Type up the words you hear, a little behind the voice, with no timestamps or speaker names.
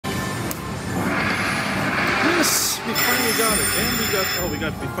we finally got it. And we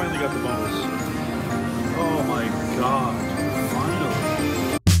finally got the bonus. Oh my god. Finally.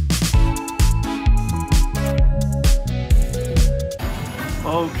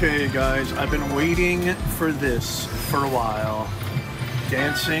 Okay, guys, I've been waiting for this for a while.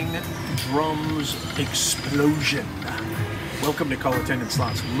 Dancing Drums Explosion. Welcome to Call Attendant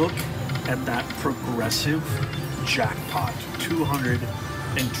Slots. Look at that progressive jackpot.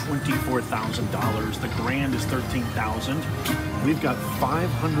 $224,000. The grand is $13,000. We've got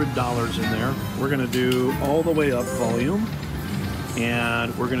 $500 in there. We're gonna do all the way up volume,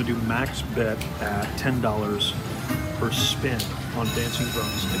 and we're gonna do max bet at $10 per spin on Dancing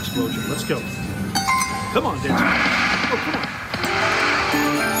Drums Explosion. Let's go. Come on, Dancing. Oh, come on. So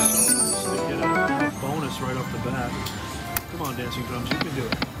nice to get a bonus right off the bat. Come on, Dancing Drums, you can do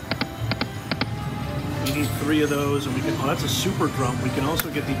it. We need 3 of those, and we can. Oh, that's a super drum. We can also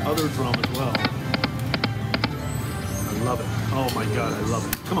get the other drum as well. I love it. Oh my god, I love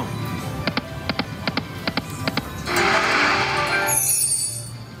it. Come on.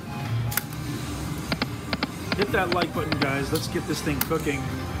 Hit that like button, guys. Let's get this thing cooking.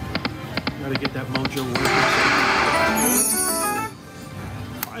 Gotta get that mojo working.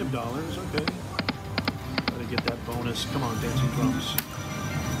 $5, okay. Gotta get that bonus. Come on, Dancing Drums.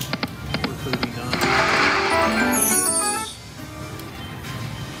 439.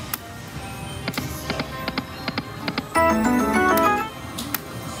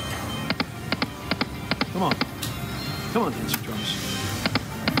 Come on. Come on, Dancing Drums.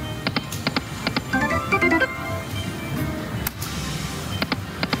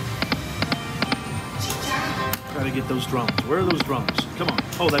 Gotta get those drums. Where are those drums? Come on.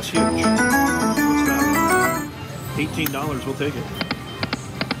 Oh, that's huge. What's that? $18. We'll take it.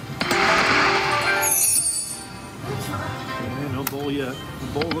 Okay, no bowl yet. The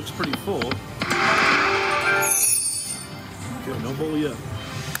bowl looks pretty full. Okay, no bowl yet.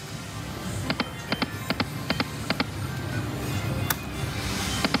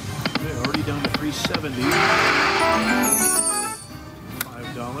 Okay, already down to $370.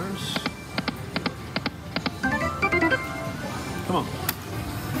 $5. Come on.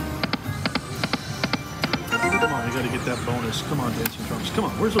 Come on, I gotta get that bonus. Come on, Dancing Drums. Come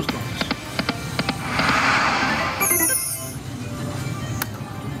on, where's those drums?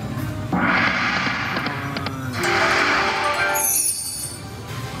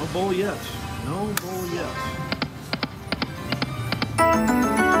 No bowl yet. No bowl yet.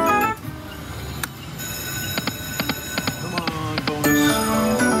 Come on, bonus.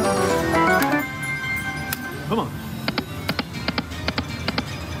 Come on.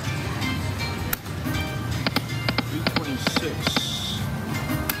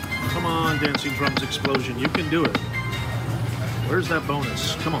 Come on, Dancing Drums Explosion. You can do it. Where's that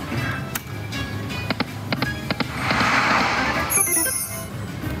bonus? Come on.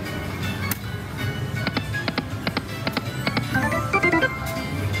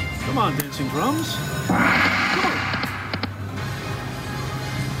 Come on, Dancing Drums. Come on.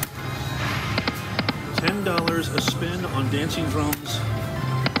 $10 a spin on Dancing Drums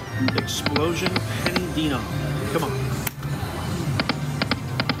Explosion Penny Denom. Come on.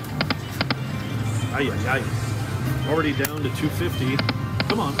 Ay, ay, ay. Already down to $250.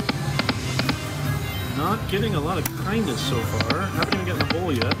 Come on. Not getting a lot of kindness so far. Haven't even gotten a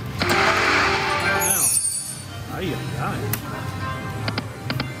bowl yet. Now. Ay, ay, ay.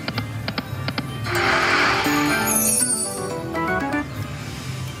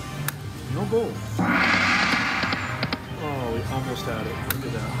 No bowl. Oh, we almost had it. Look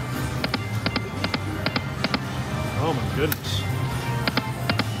at that. Oh my goodness.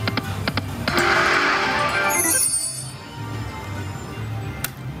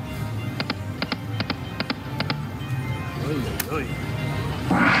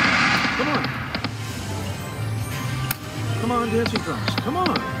 Come on. Come on, Dancing Drums. Come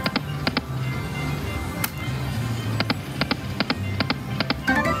on.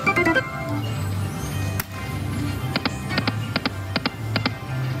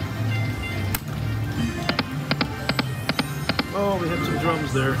 Oh, we had some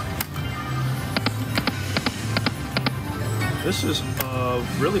drums there. This is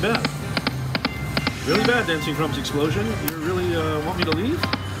really bad. Really bad, Dancing Drums Explosion. You really want me to leave?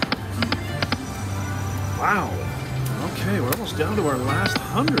 Wow. Okay, we're almost down to our last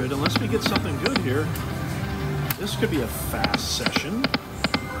 100. Unless we get something good here. This could be a fast session.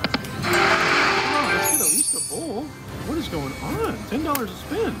 Oh, let's get at least a bowl. What is going on? $10 a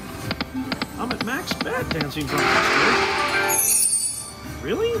spin. I'm at max bet, Dancing Drums Explosion.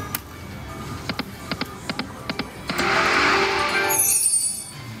 Really?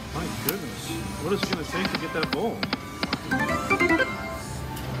 My goodness. What is it going to take to get that bowl?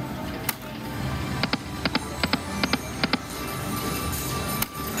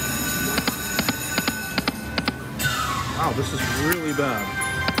 Wow, this is really bad.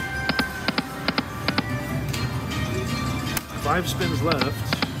 5 spins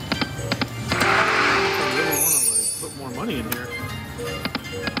left. I really want to like put more money in here.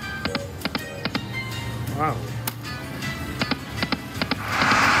 Wow.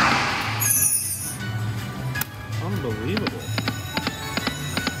 Unbelievable.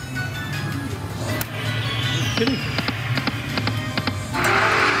 Are you kidding me?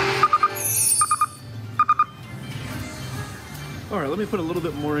 All right, let me put a little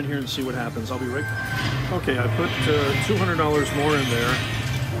bit more in here and see what happens. I'll be right back. Okay, I put $200 more in there.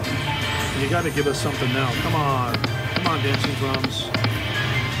 You got to give us something now. Come on. Come on, Dancing Drums.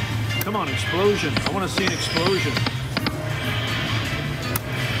 Come on, explosion. I want to see an explosion.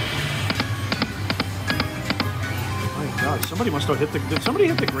 My God, somebody must have hit the... Did somebody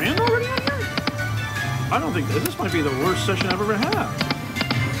hit the grand already on here? I don't think... This might be the worst session I've ever had.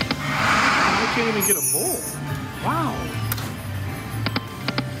 I can't even get a bowl. Wow.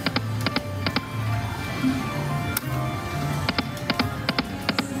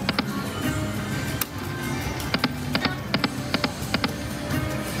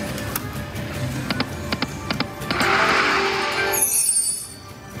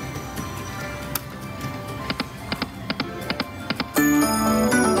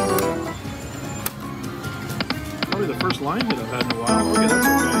 The first line hit I've had in a while. Okay, that's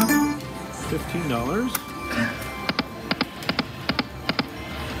okay. $15.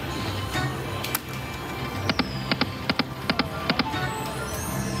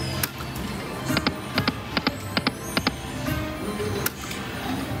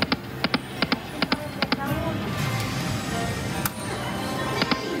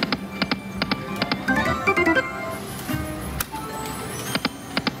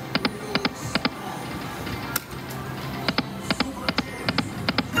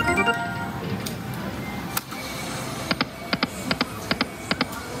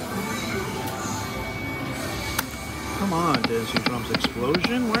 Come on, Dancing Drums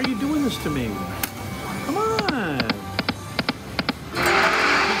Explosion. Why are you doing this to me? Come on.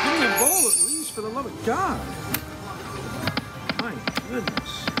 Give me a bowl at least, for the love of God. My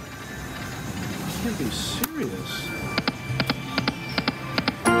goodness. You can't be serious.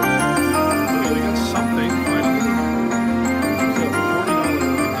 Okay, we got something finally.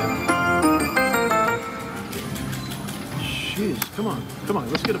 Jeez, come on. Come on,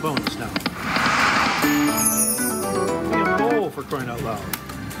 let's get a bonus now. For crying out loud.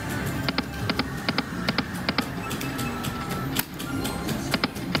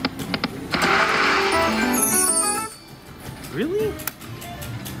 Really?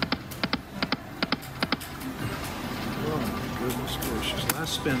 Oh my goodness gracious.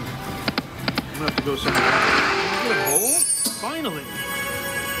 Last spin. I'm gonna have to go somewhere else. Get a bowl? Finally.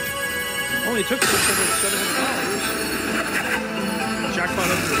 Only took $700.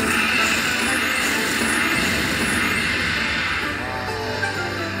 Jackpot up to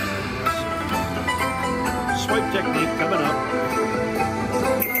swipe technique coming up.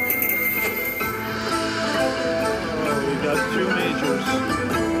 Oh, we got 2 majors.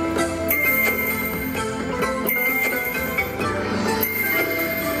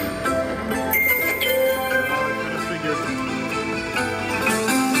 I kind of figured.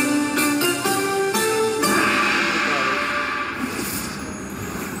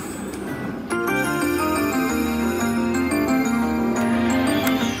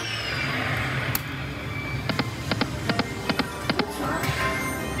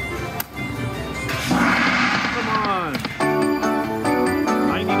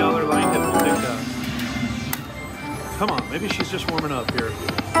 Come on, maybe she's just warming up here.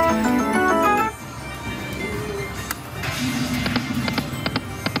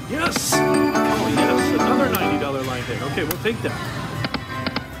 Yes! Oh yes, another $90 line hit. Okay, we'll take that.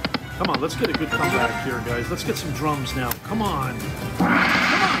 Come on, let's get a good comeback here, guys. Let's get some drums now. Come on. Come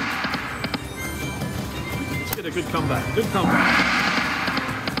on! Let's get a good comeback. Good comeback.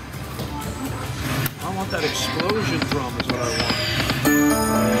 I want that explosion drum is what I want.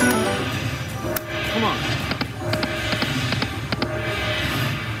 Come on.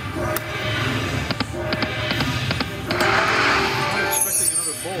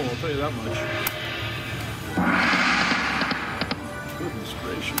 I'll tell you that much. Goodness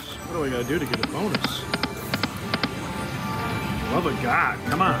gracious. What do I gotta do to get a bonus? Love of God,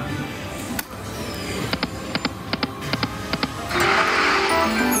 come on.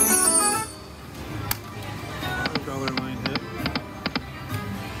 $5 line hit.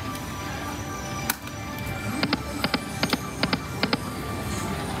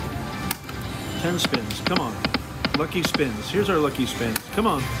 10 spins. Come on. Lucky spins. Here's our lucky spins. Come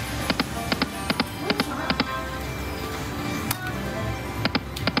on.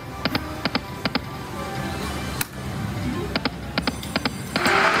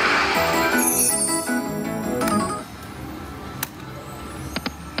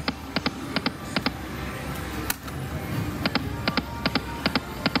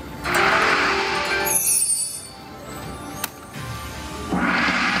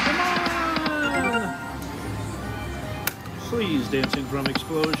 Please, Dancing Drum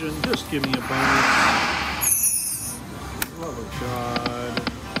Explosion, just give me a bonus. Love of God.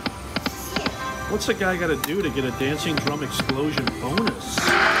 What's a guy got to do to get a Dancing Drum Explosion bonus?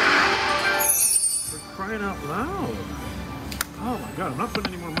 For crying out loud. Oh my God, I'm not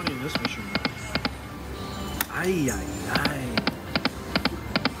putting any more money in this machine. Ay, ay, ay.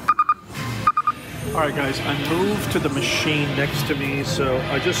 All right, guys, I moved to the machine next to me, so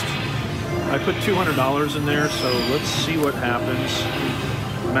I put $200 in there, so let's see what happens.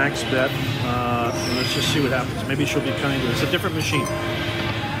 Max bet, and let's just see what happens. Maybe she'll be kind to us. It's a different machine.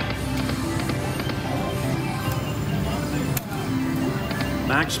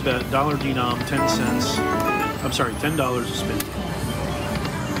 Max bet, dollar denom, 10 cents. I'm sorry, $10 a spin.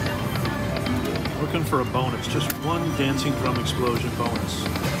 Looking for a bonus, just one Dancing Drum Explosion bonus.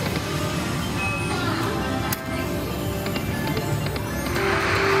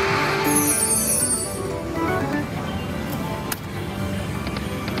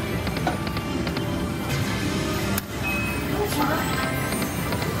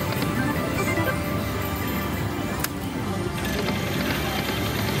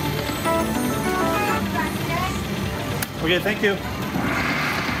 Okay, thank you.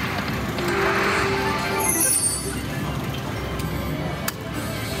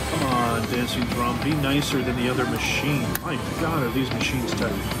 Come on, Dancing Drum, be nicer than the other machine. My God, are these machines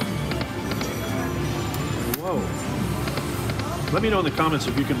tight? Whoa. Let me know in the comments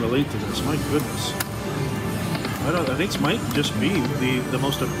if you can relate to this. My goodness. I think this might just be the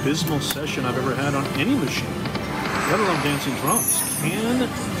most abysmal session I've ever had on any machine, let alone Dancing Drums. Can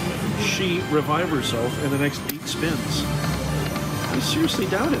she revive herself in the next 8 spins? I seriously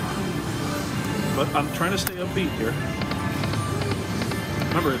doubt it. But I'm trying to stay upbeat here.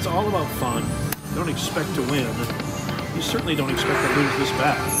 Remember, it's all about fun. Don't expect to win. You certainly don't expect to lose this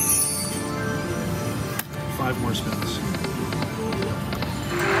bad. 5 more spins.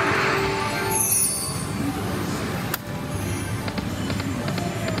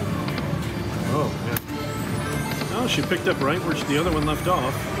 Oh, man. No, she picked up right where the other one left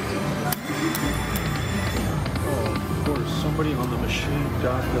off. Somebody on the machine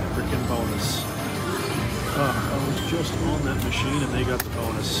got the freaking bonus. I was just on that machine and they got the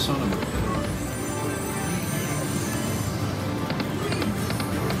bonus. Son of a gun.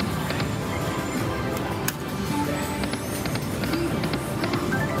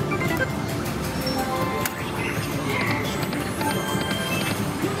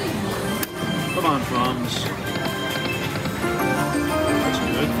 Come on, drums. That's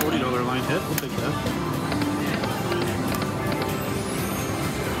good. $40 line hit. We'll take that.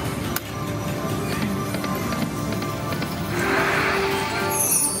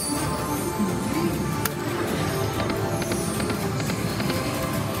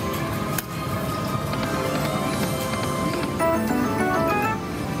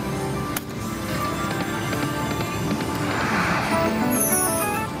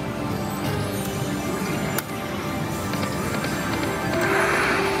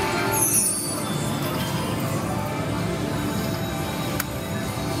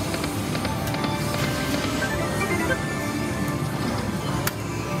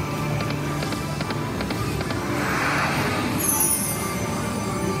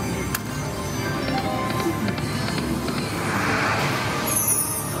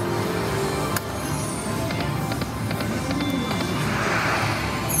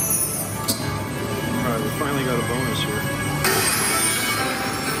 Finally got a bonus here.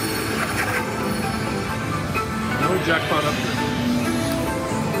 No jackpot up here.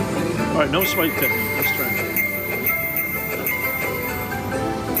 Alright, no swipe technique. Let's try it.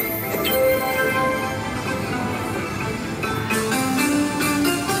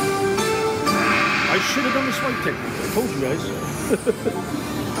 I should have done the swipe technique. I told you guys.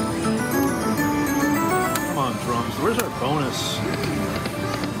 Come on, drums. Where's our bonus?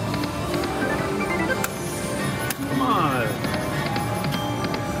 Come on.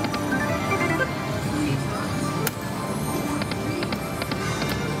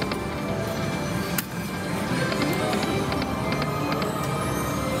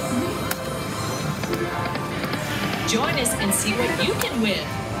 Join us and see what you can win.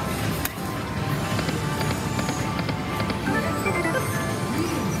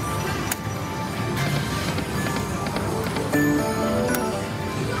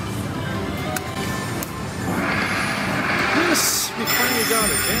 got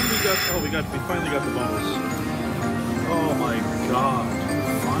it. And we finally got the bonus. Oh my God.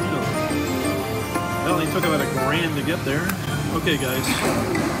 Finally. Well, it took about $1,000 to get there. Okay, guys.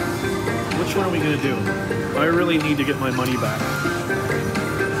 Which one are we going to do? I really need to get my money back.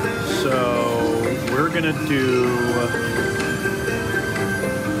 So, we're going to do...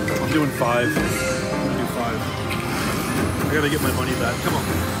 I'm doing 5. I'm going to do 5. I got to get my money back. Come on.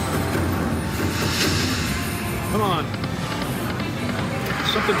 Come on.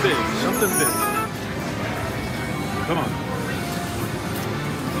 Something big. Something big. Come on.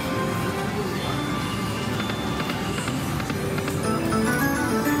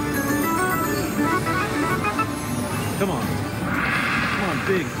 Come on. Come on,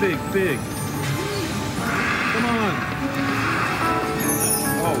 big, big, big. Come on.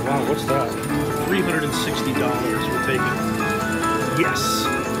 Oh, wow, what's that? $360 we're taking. Yes!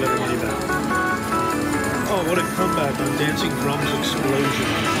 We got our money back. Oh, what a comeback on Dancing Drums Explosion.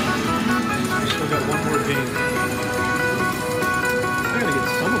 We still got one more game. I gotta get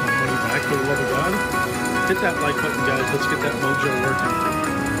some of my money back, for the love of God. Hit that like button, guys. Let's get that mojo working.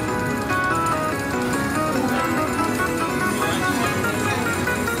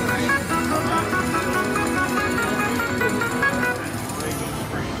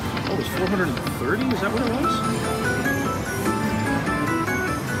 Oh, it was 430? Is that what it was?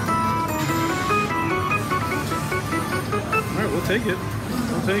 Alright, we'll take it.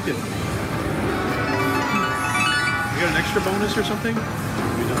 We'll take it. We got an extra bonus or something? We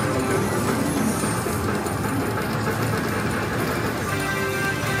don't. Okay.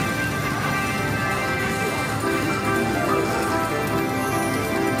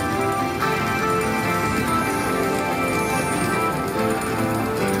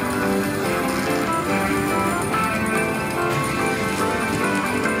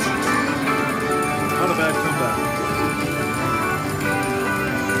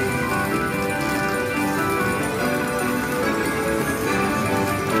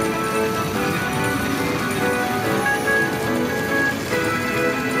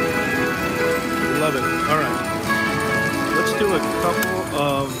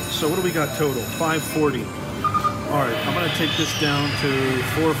 So what do we got total? 540. All right, I'm going to take this down to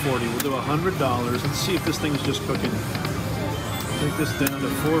 440. We'll do $100. Let's see if this thing's just cooking. Take this down to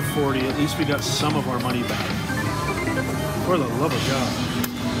 440. At least we got some of our money back. For the love of God.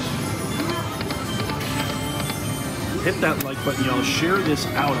 Hit that like button, y'all. Share this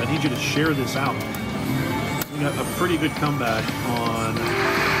out. I need you to share this out. We got a pretty good comeback on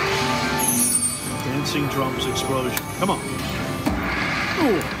Dancing Drums Explosion. Come on.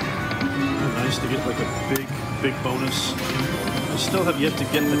 Ooh. Nice to get like a big bonus. I still have yet to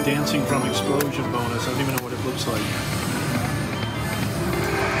get the Dancing Drum Explosion bonus. I don't even know what it looks like.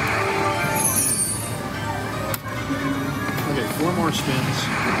 Okay, 4 more spins.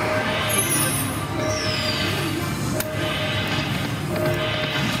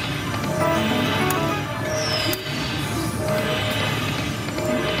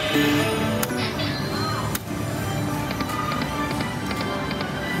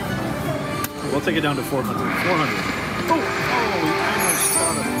 We'll take it down to 400. 400. Oh, we almost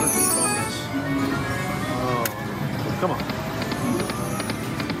got a perfect bonus. Oh, come on.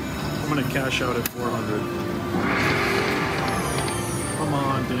 I'm going to cash out at 400. Come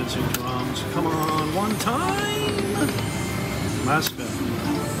on, Dancing Drums. Come on, one time. Last spin.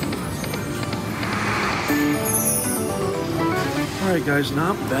 All right, guys,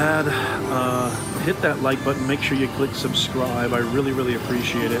 not bad. Hit that like button. Make sure you click subscribe. I really, really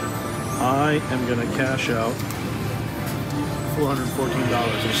appreciate it. I am going to cash out $414.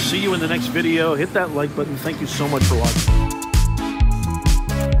 I'll see you in the next video. Hit that like button. Thank you so much for watching.